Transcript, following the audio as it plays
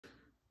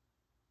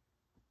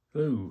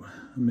Hello,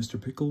 I'm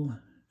Mr. Pickle,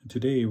 and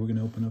today we're going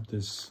to open up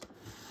this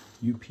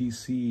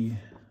UPC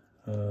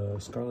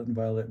Scarlet and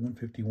Violet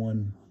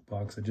 151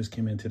 box that just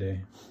came in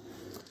today.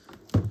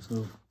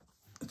 So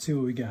let's see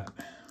what we got.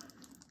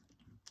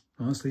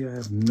 Honestly, I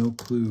have no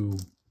clue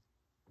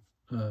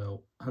how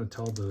to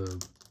tell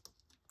the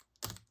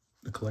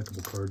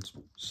collectible cards.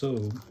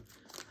 So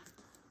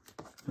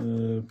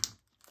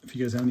if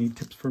you guys have any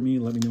tips for me,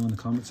 let me know in the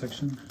comment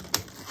section.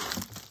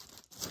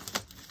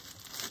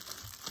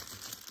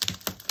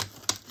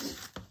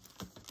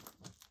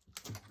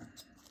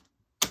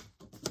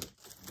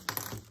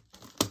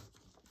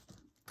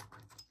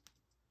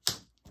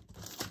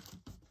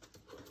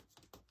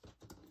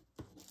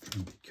 Try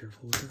and be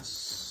careful with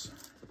this.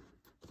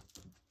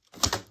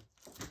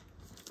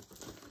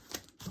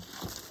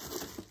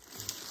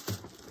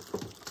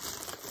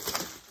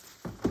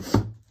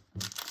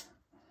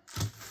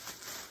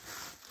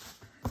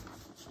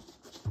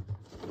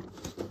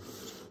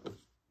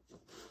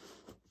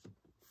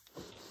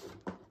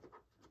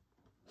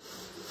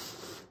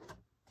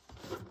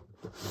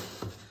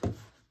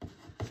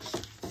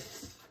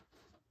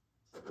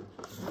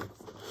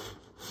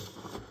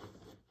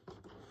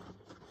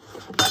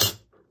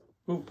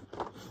 Oh,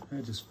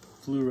 that just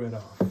flew right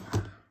off.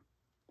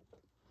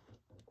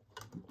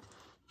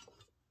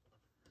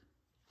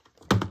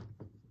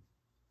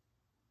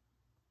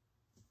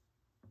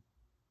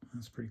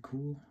 That's pretty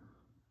cool.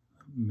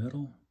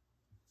 Metal.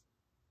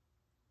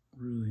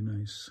 Really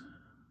nice.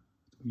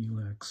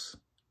 Mulax.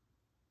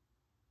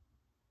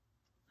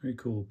 Very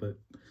cool, but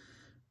I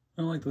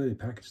don't like the way they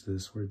packaged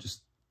this, where it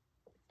just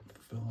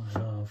fell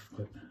right off,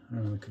 but I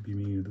don't know, it could be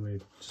me, the way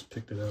it just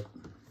picked it up.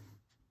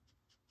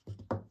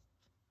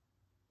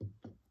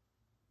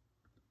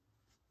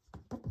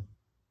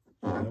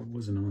 Yeah, that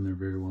wasn't on there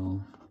very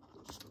well.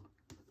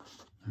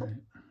 All right.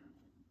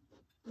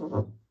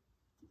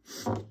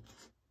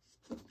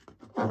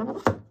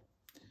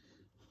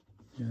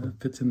 Yeah,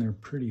 that fits in there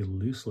pretty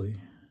loosely.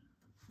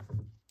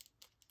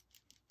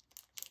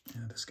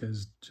 Yeah, this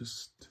guy's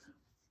just...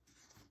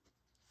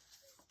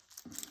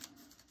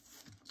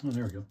 Oh,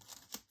 there we go.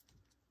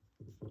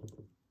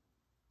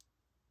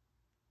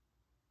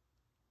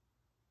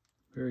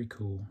 Very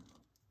cool.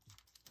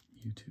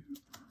 YouTube.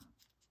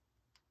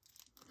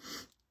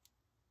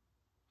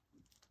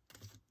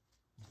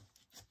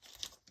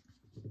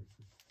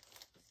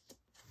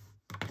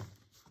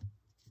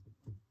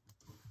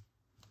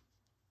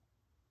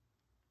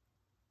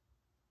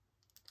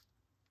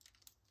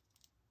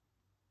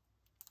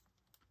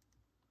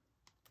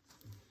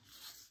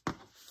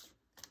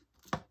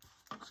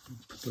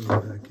 Put those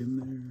back in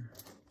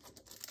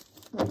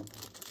there.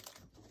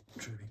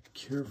 Try to be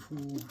careful.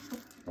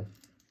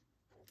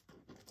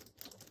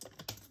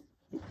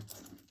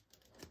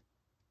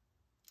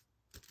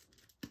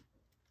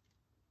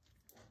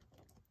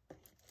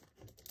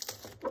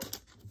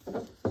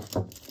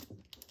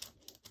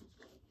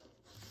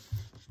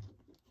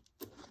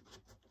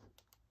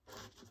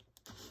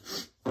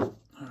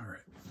 All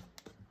right.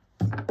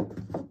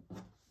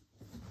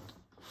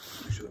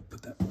 I should have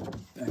put that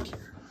back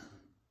here.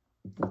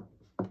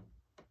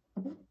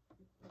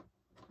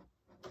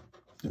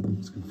 Yep,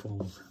 it's gonna fall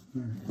over.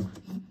 All right.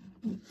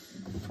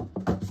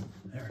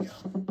 There we go.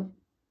 All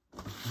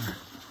right.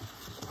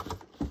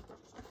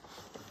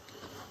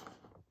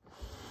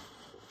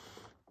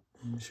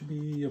 And it should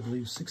be, I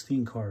believe,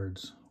 16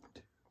 cards.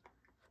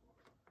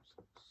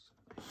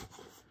 1,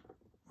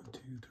 2,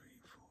 3,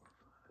 4,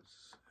 5,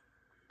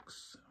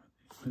 6,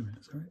 7, 8. Wait a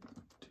minute, is that right?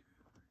 2, 3,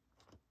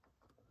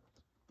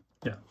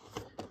 4, 5, 6. Yeah,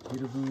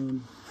 8 of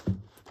them.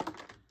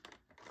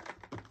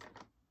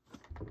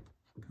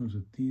 Comes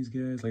with these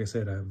guys. Like I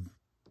said, I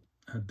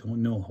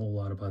don't know a whole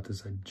lot about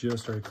this. I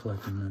just started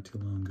collecting not too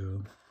long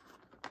ago.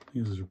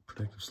 These are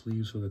protective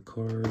sleeves for the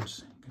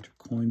cards. Got your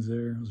coins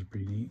there. Those are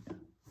pretty neat.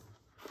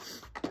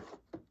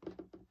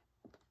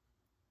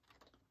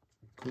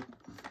 Cool.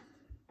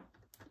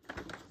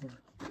 Back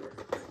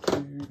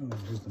here. Oh,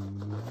 here's the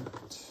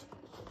mat.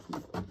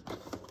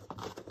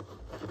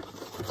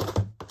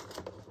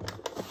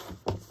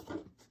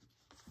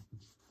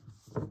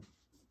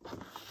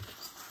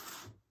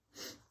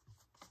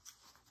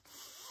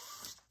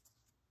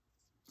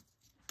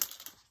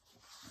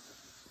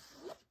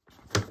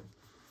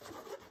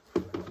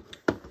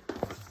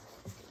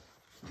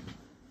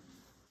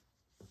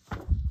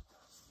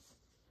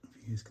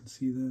 You guys can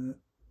see that.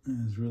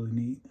 That is really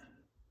neat.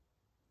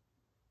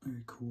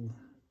 Very cool.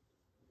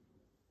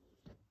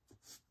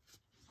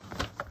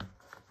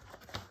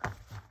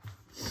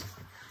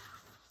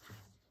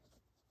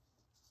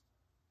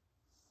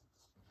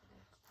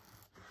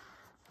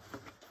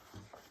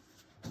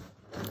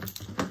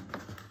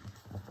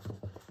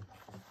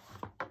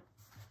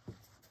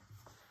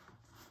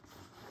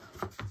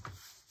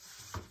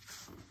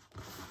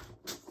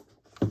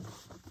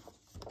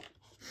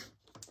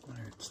 All right,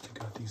 let's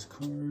take out these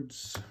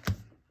cards.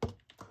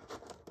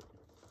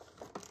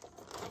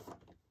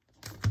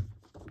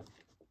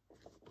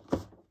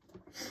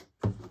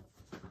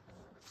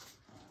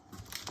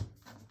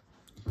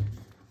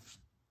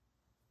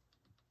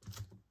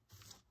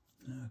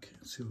 Okay,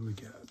 let's see what we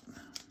got.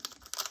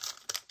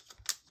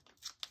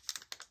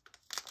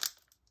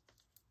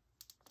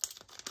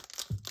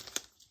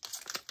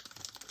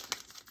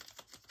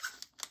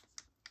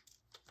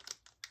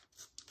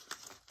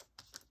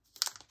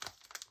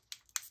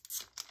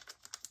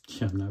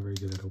 Yeah, I'm not very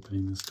good at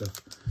opening this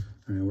stuff.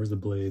 All right, where's the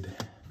blade?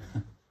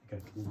 I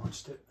think I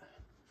launched it.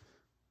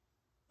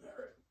 All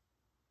right.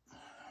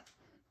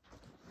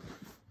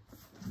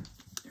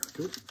 Here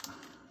we go.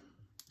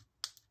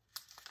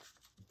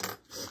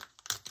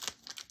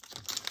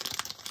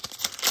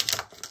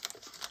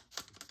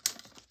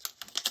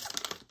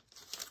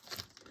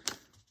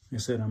 Like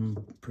I said, I'm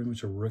pretty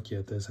much a rookie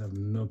at this. I have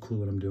no clue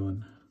what I'm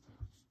doing.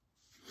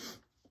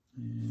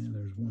 And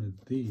there's one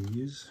of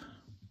these.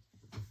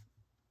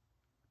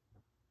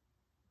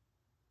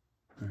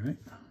 All right.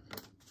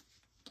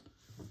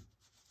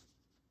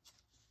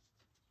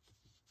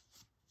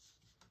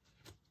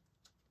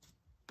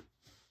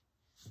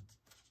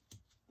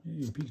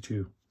 Hey,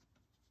 Pikachu.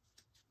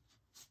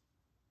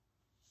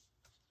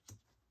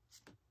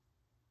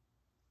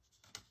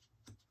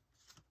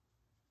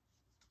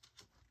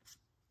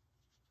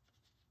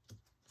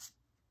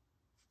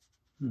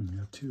 I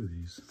have two of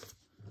these.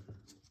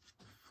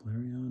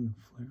 Flareon,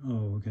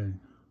 oh, okay.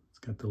 It's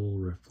got the little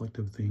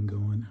reflective thing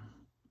going.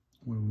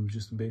 One of them is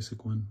just a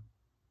basic one.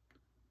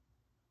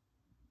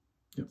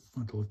 Yep,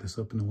 I'll have to look this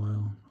up in a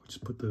while. I'll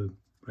just put the,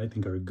 what I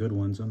think are good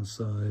ones on the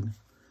side.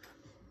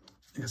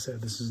 Like I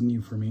said, this is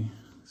new for me.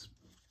 It's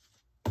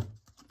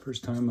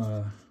first time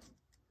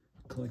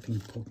collecting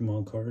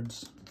Pokemon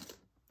cards.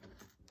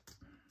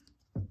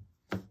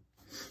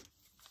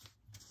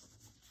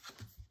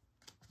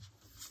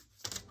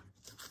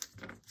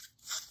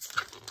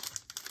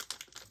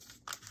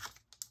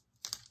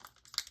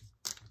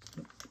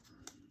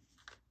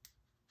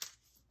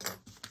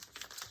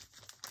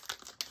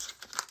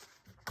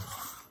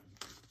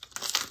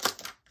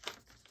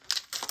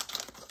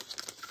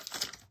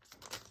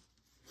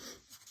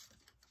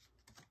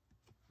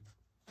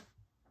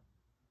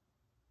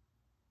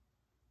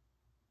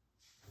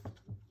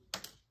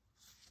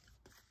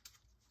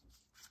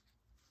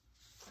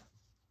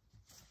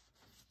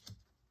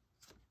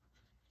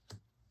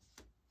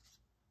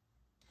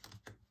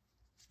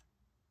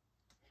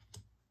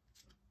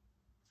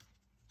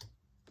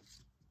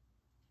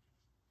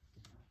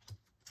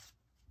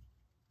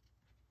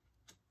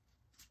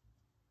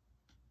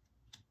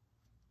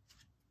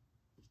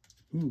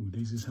 Ooh,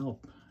 Daisy's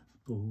Help. I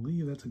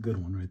believe that's a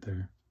good one right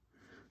there.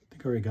 I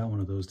think I already got one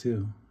of those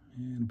too.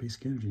 And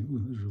Basic Energy. Ooh,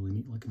 that was really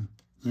neat looking.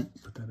 All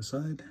right, put that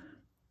aside.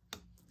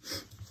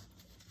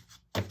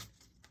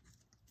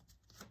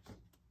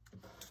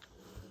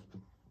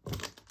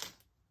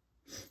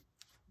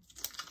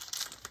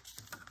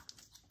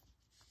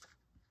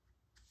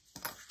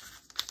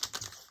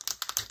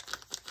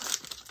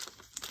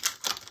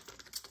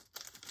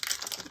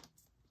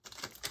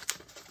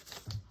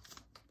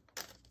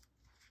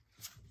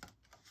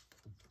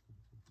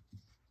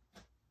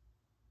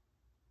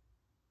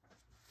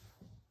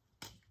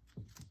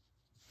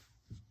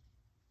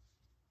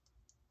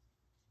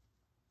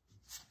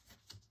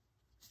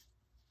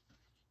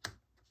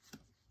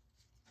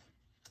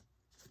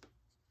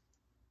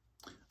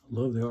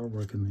 Love the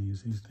artwork in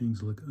these. These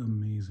things look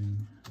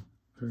amazing.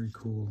 Very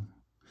cool.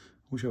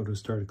 Wish I would have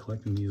started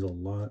collecting these a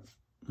lot.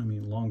 I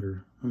mean,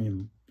 longer. I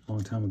mean, a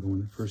long time ago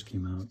when it first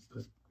came out,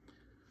 but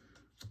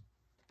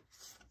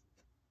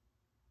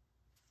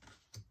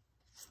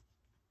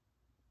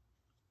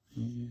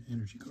and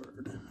energy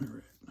card. All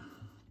right.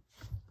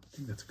 I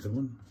think that's a good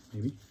one.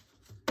 Maybe.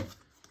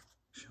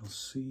 Shall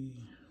see.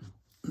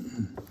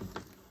 I'm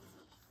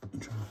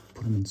trying to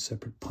put them in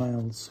separate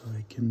piles so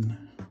I can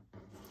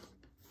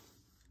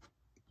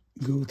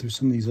go through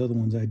some of these other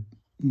ones I'm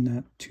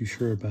not too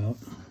sure about.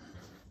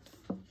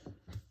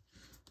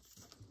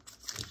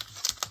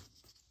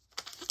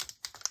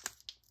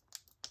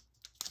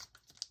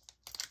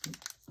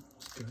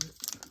 Got it.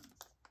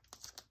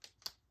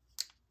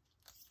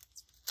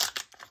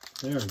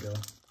 There we go.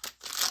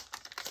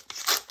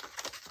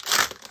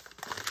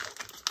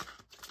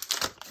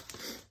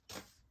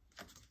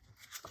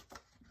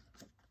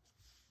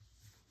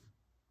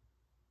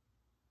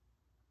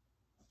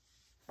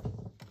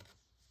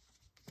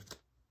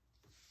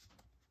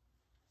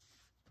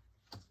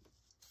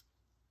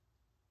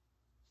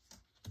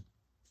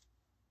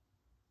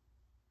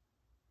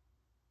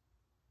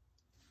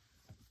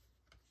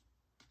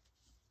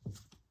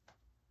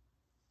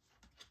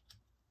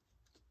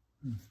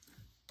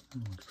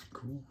 That looks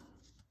cool.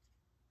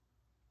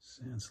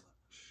 Sand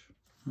Slash.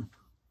 Huh.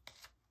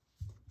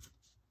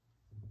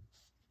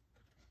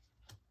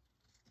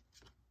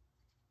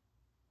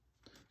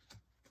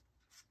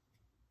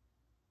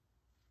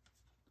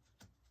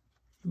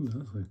 Ooh, that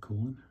looks like a cool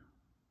one.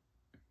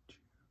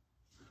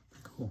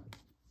 Cool.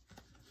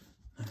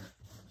 All right.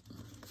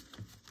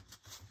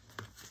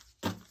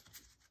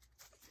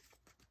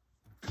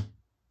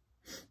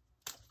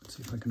 Let's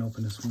see if I can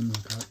open this one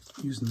without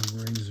using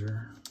the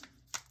razor.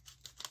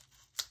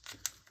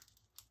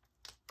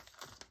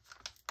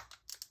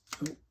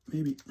 Oh,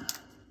 maybe.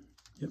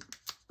 Yep,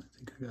 I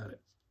think I got it.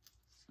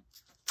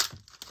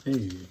 Hey,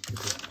 good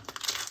job.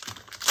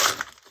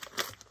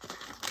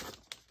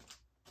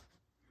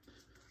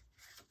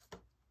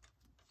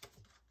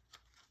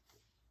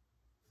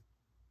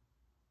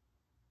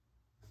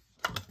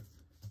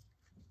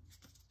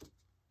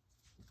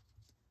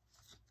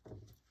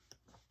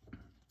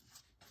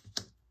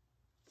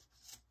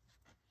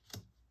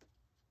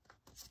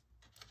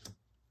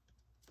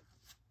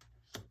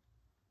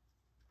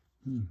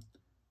 Here's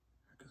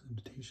an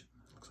invitation.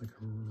 Looks like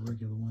a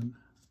regular one.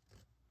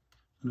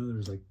 I know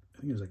there's like, I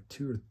think there's like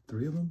 2 or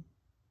 3 of them,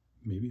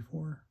 maybe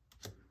 4.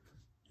 I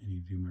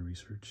need to do my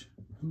research.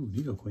 Ooh,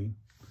 Nido Queen.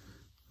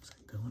 Looks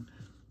like a good one.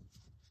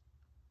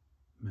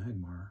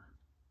 Magmar.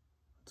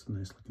 That's a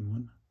nice looking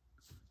one.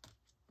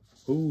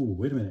 Oh,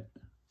 wait a minute.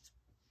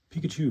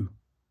 Pikachu.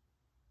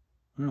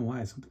 I don't know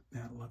why. Something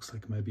that looks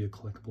like it might be a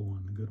collectible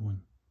one, a good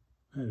one.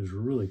 That is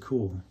really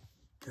cool.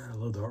 God, I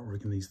love the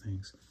artwork in these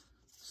things.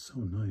 So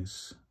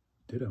nice.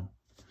 Ditto.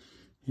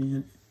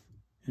 And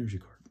energy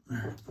card. All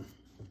right.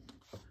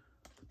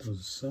 Put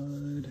those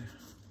aside.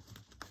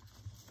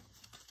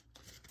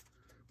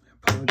 My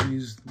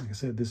apologies. Like I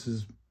said, this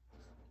is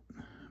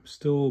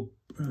still,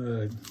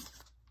 I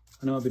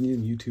know I've been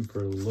using YouTube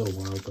for a little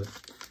while, but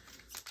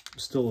I'm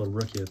still a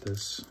rookie at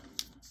this,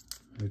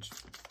 which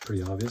is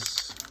pretty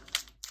obvious.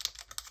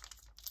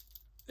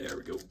 There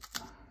we go.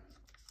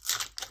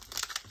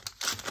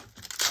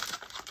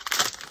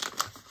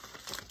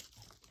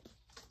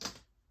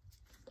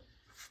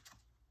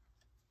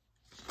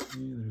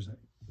 Okay, there's that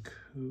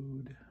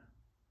code.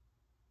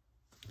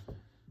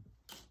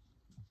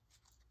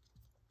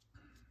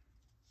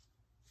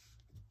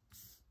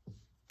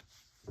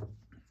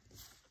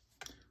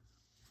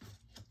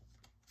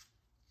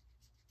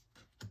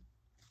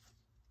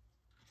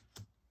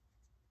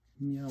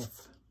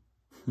 Meowth.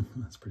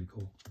 That's pretty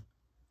cool.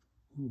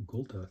 Ooh,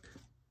 Golduck.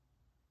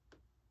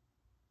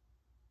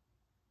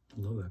 I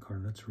love that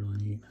card. That's really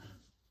neat.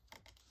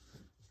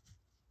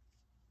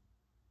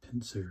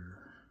 Pinsir.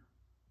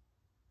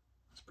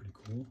 That's pretty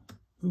cool.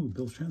 Ooh,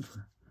 Bill's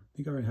Transfer. I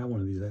think I already have one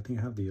of these. I think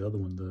I have the other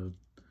one.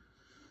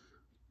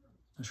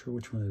 Not sure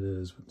which one it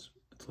is, but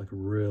it's like a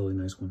really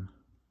nice one.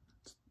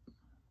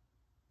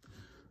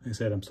 Like I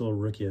said, I'm still a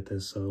rookie at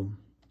this, so.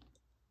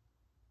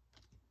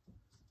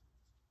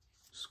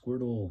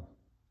 Squirtle.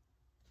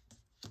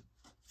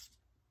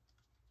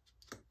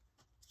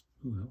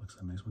 Ooh, that looks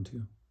like a nice one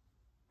too.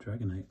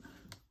 Dragonite.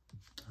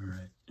 All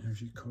right,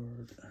 energy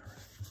card. All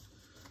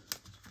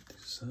right,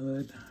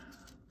 decide.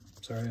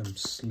 Sorry, I'm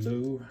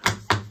slow.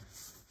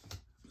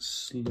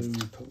 Slow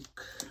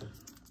poke.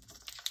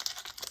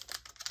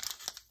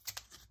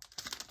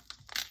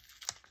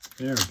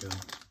 There we go.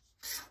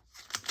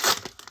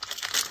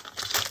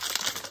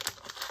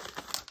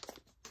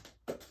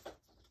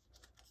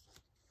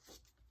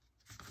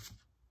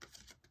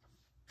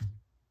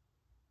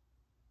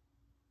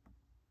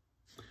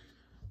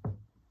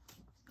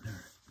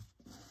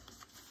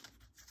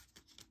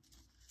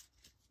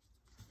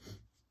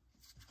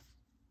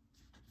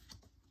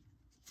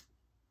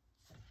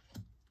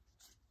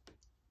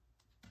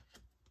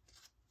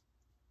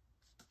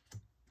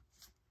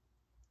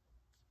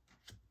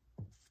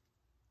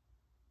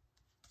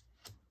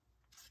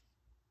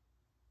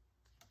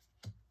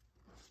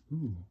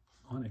 Ooh,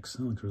 Onyx,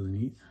 that looks really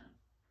neat.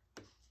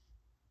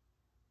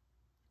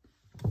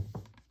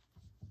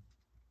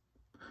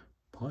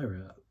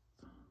 Poliwrath.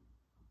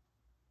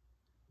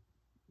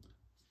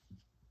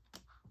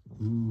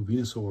 Ooh,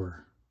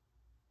 Venusaur.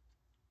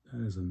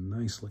 That is a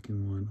nice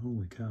looking one.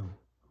 Holy cow.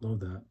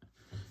 Love that.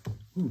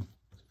 Ooh,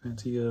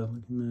 fancy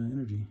looking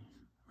energy.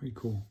 Very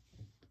cool.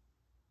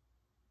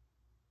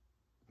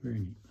 Very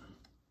neat.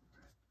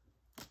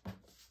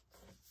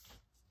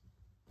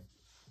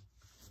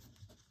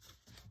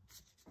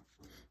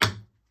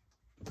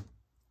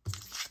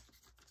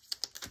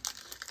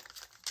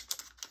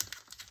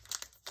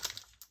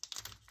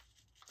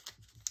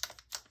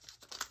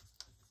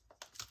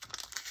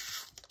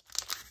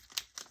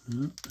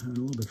 Oh, having a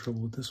little bit of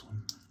trouble with this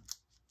one.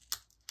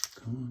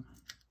 Come on.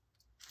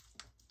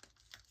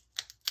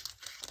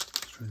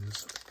 Let's try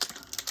this.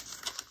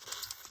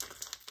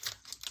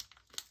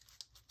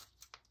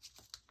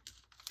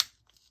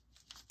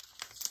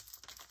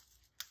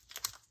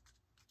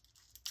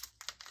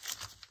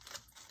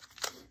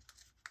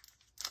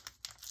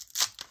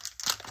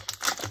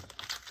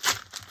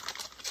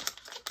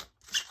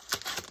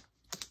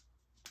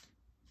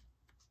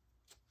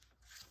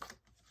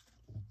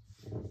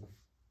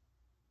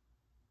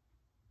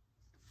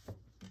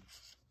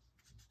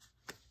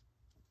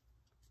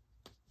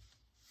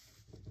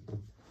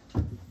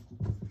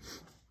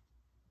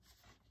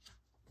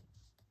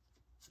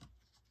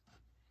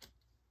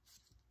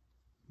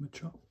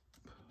 Machop.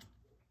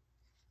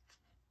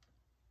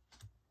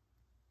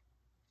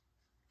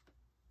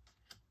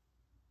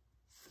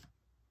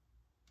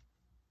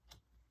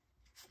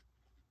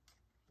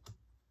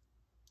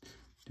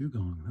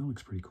 Dugong, that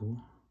looks pretty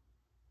cool.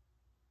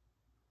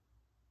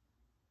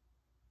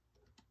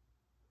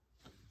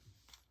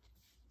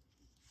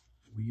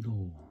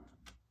 Weedle.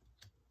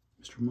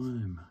 Mr.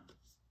 Mime.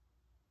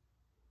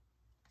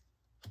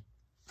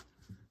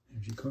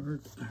 Energy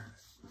card. All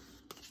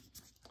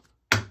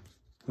right.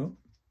 Well,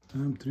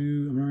 I'm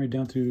already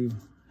down through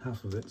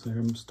half of it, so I'm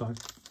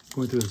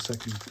going through the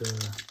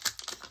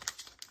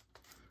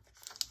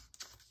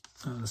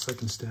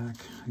second stack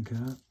I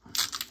got.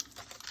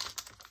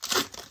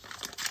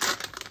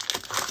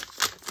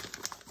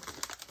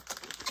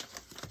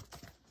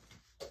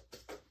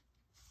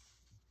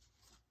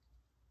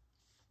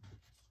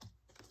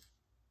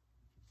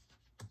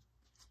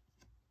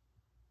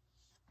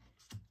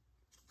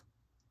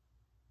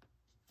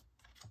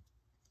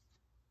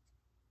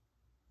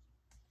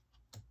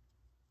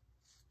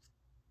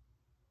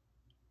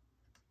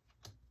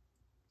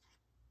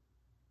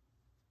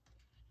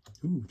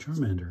 Ooh,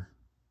 Charmander.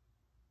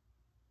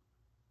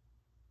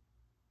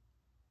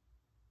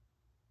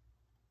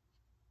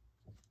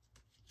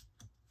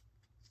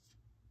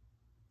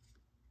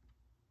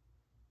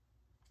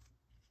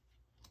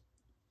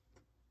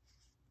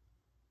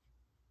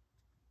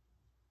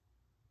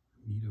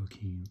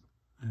 Nidoking.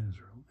 That is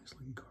a real nice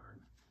looking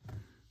card.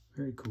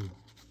 Very cool.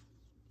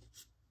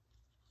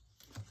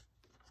 I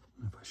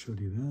don't know if I showed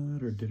you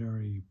that or did I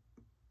already.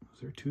 Was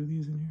there two of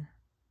these in here?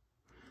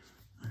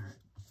 All right.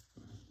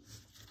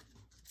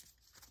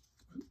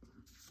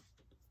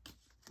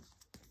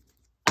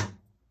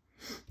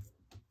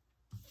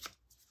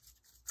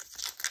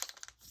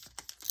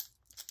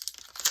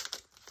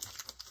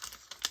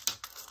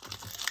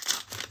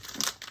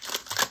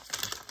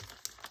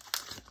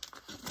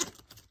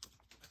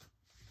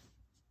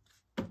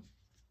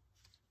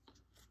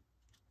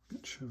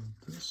 Show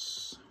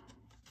this.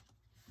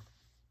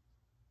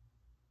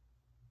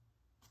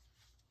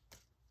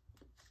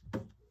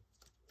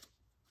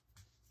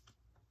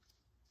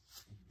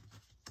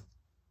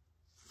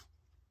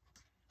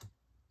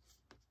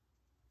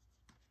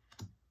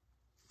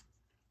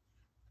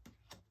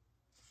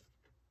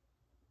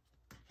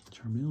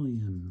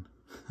 Charmeleon.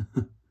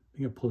 I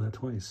think I pulled that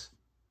twice.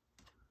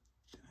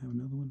 Did I have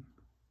another one?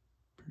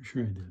 Pretty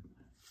sure I did.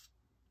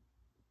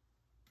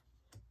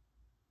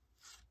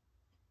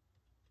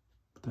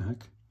 What the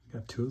heck? I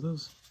got two of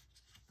those?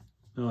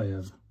 Oh yeah.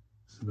 This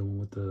is the one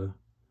with the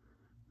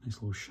nice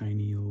little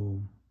shiny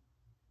little,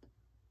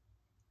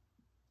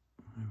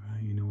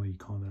 you know what you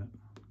call that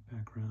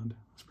background.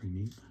 That's pretty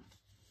neat.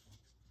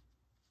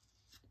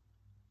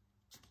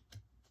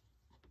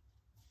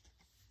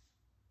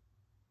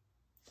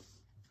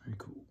 Very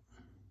cool.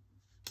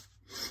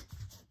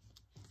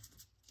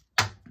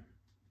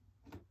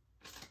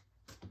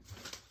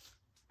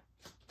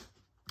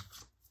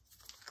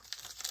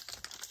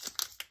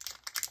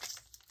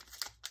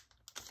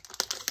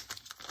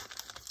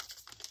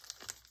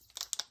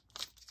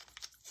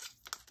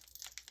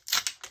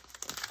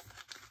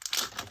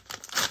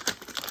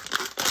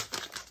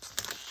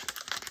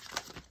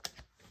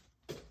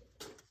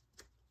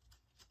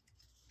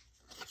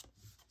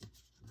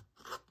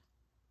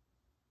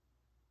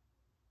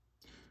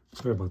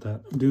 Sorry about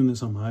that. I'm doing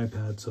this on my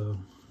iPad, so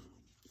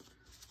I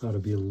thought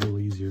it'd be a little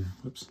easier.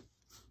 Whoops.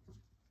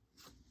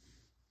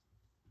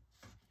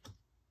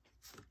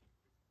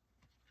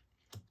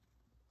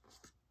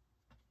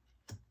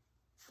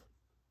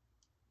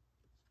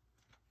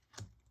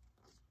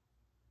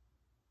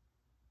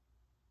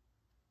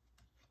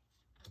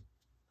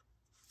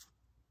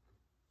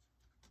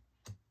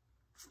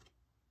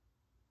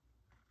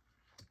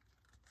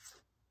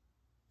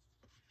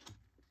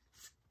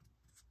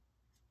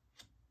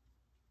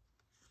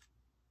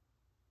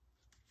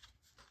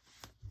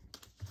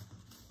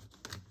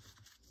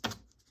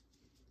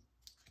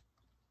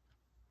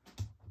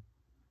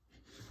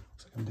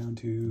 I'm down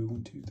to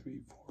 1, 2,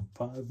 3,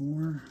 4, 5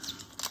 more.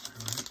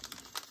 All right.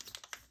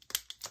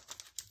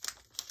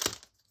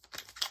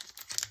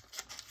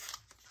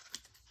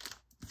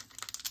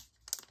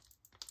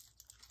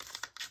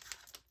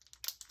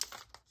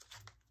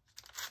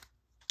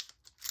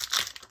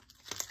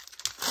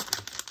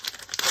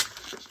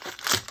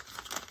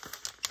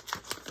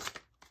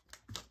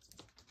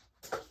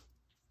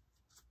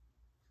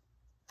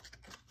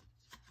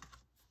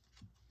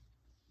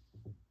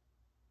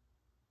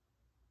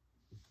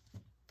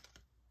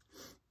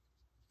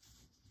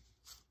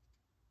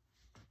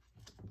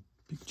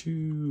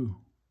 Pikachu.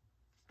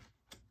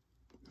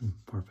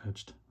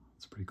 Far-fetched.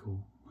 That's pretty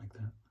cool. I like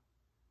that.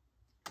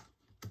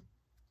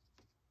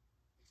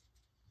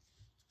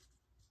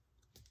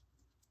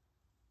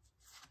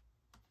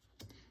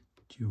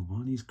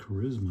 Giovanni's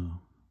Charisma.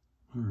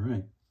 All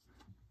right.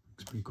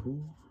 Looks pretty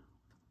cool.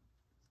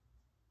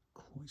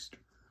 Cloyster.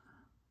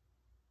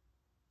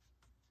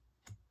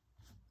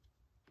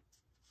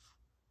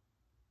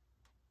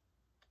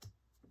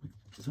 Wait,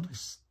 is that my...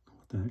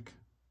 What the heck?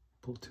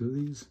 Pull two of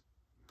these?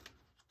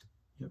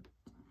 Yep.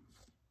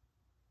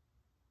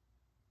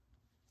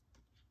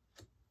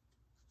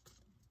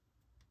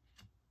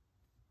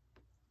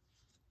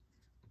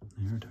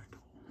 Aerodactyl.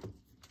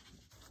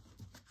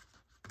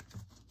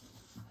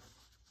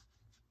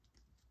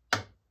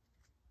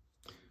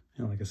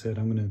 Yeah, like I said,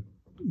 I'm gonna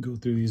go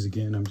through these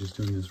again. I'm just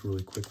doing this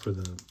really quick for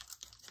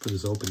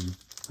this opening.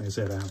 Like I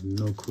said, I have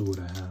no clue what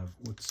I have.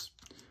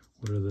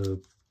 What are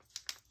the...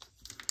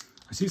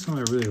 I see some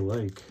I really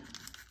like,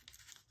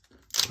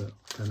 but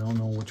I don't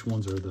know which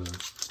ones are the...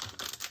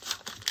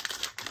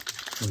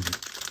 What is it?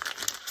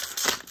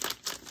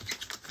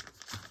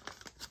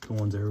 The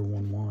ones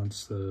everyone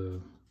wants,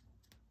 the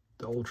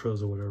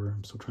ultras or whatever.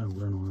 I'm still trying to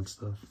learn all that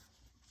stuff.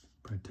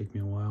 Probably take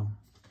me a while.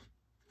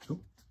 Oh,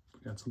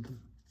 forgot something.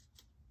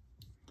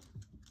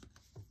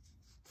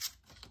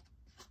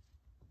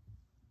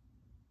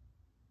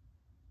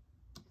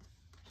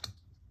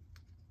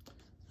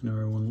 I know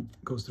everyone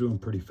goes through them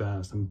pretty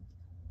fast. I'm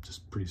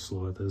just pretty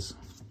slow at this.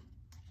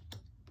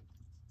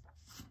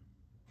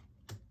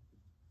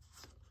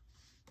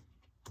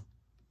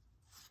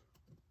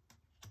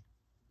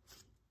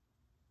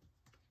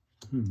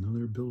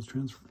 Another Bills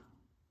transfer.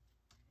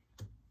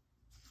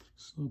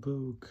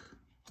 Slowpoke.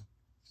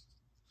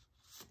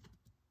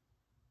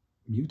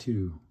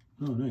 Mewtwo.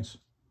 Oh, nice.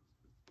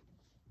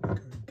 I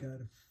think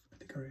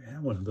I already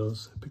had one of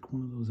those. I picked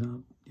one of those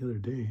out the other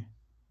day.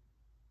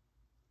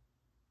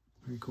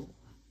 Very cool.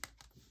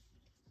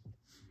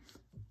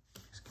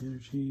 Basic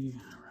energy.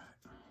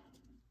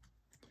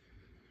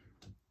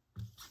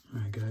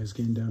 All right, guys,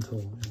 getting down to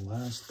the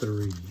last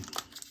three.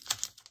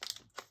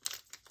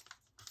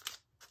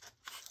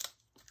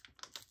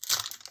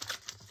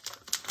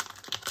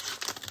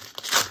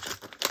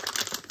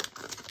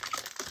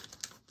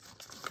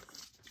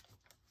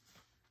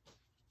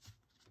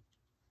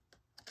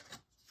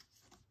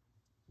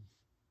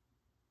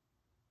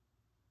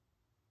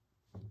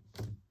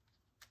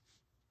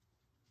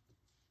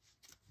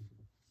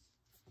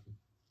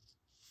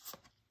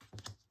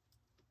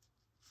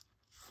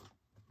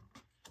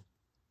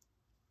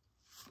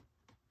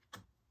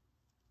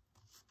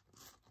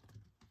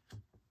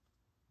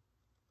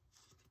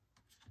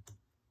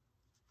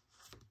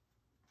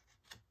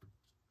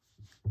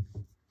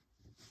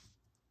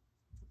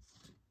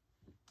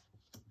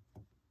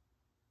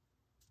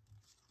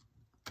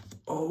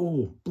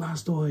 Oh,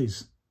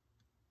 Blastoise.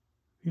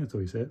 I think that's what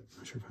he said. I'm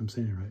not sure if I'm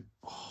saying it right.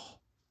 Oh,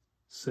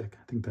 sick.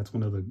 I think that's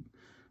one of the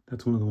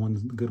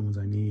good ones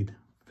I need.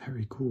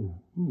 Very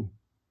cool. Ooh,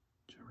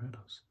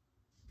 Gyarados.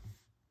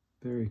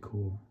 Very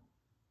cool.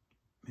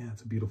 Man,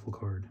 that's a beautiful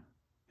card.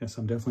 Yes,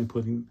 I'm definitely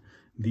putting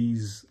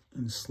these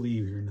in the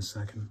sleeve here in a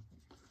second.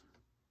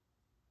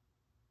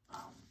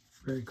 Oh,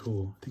 very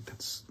cool. I think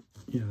that's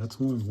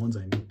one of the ones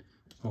I need.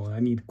 Oh,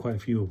 I need quite a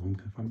few of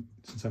them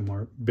since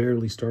I'm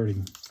barely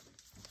starting.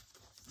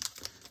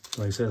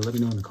 Like I said, let me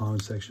know in the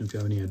comment section if you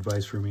have any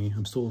advice for me.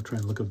 I'm still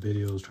trying to look up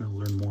videos, trying to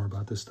learn more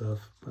about this stuff,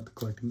 about the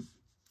collecting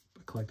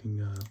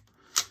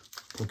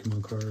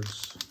Pokemon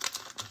cards.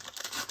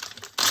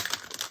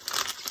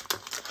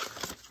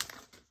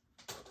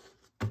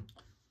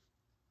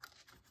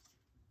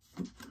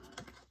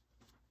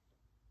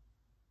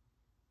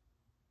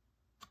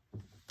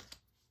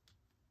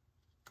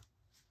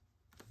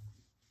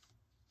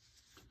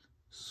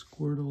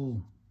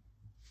 Squirtle.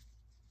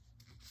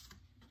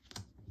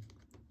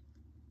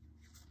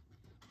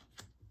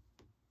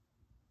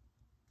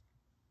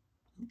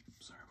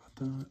 Sorry about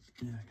that.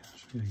 Yeah,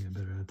 gosh, I gotta get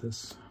better at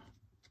this.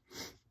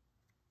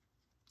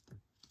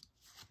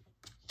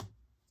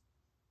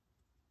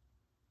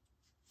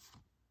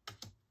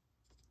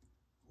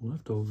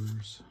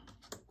 Leftovers.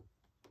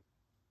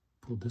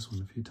 Pulled this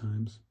one a few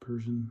times.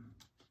 Persian.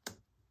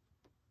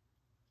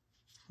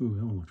 Ooh,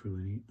 that one looks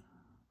really neat.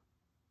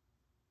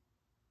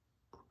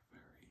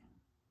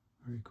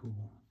 Very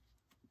cool.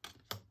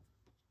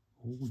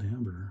 Old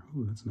Amber.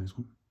 Ooh, that's a nice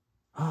one.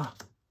 Ah,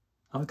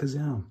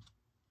 Alakazam.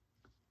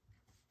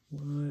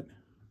 What?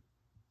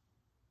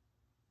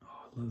 Oh,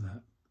 I love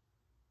that.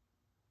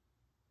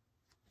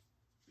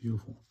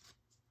 Beautiful.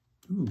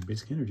 Ooh,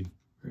 basic energy.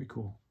 Very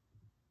cool.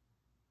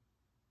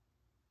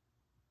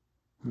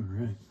 All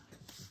right.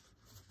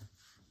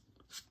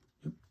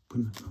 Yep,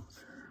 putting it over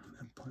there.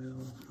 That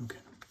pile. Okay.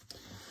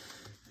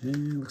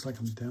 And it looks like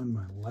I'm down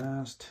my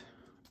last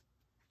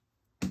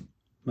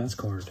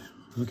card.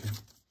 Okay.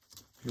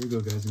 Here we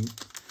go, guys. Here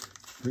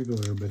we go,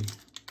 everybody.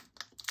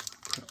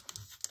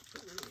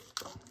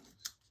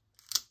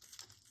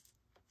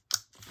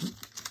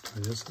 Try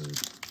this side.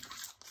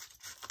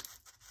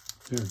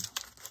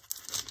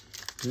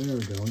 There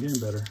we go. I'm getting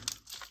better.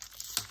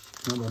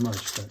 Not that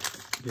much, but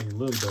getting a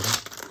little better.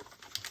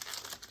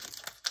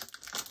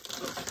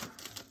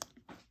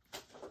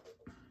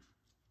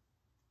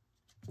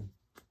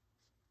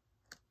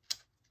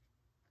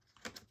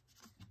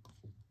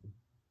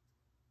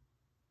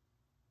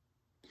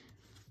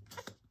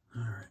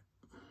 All right.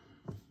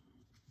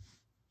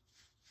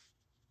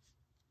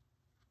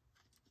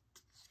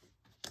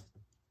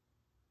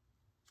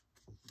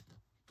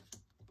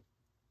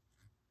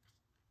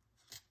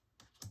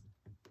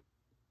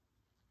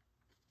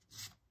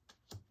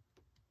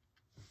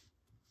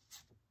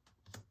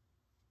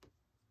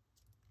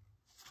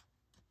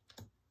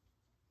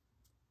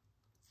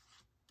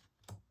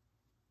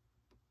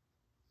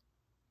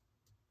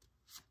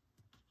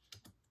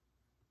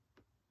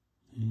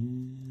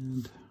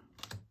 And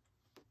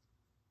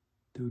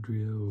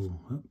Dodrio.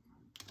 Oh,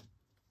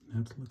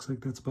 that looks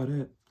like that's about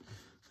it.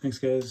 Thanks,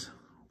 guys.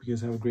 Hope you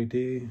guys have a great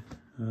day.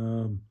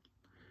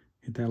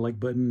 Hit that like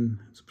button,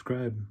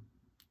 subscribe.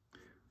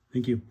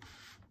 Thank you.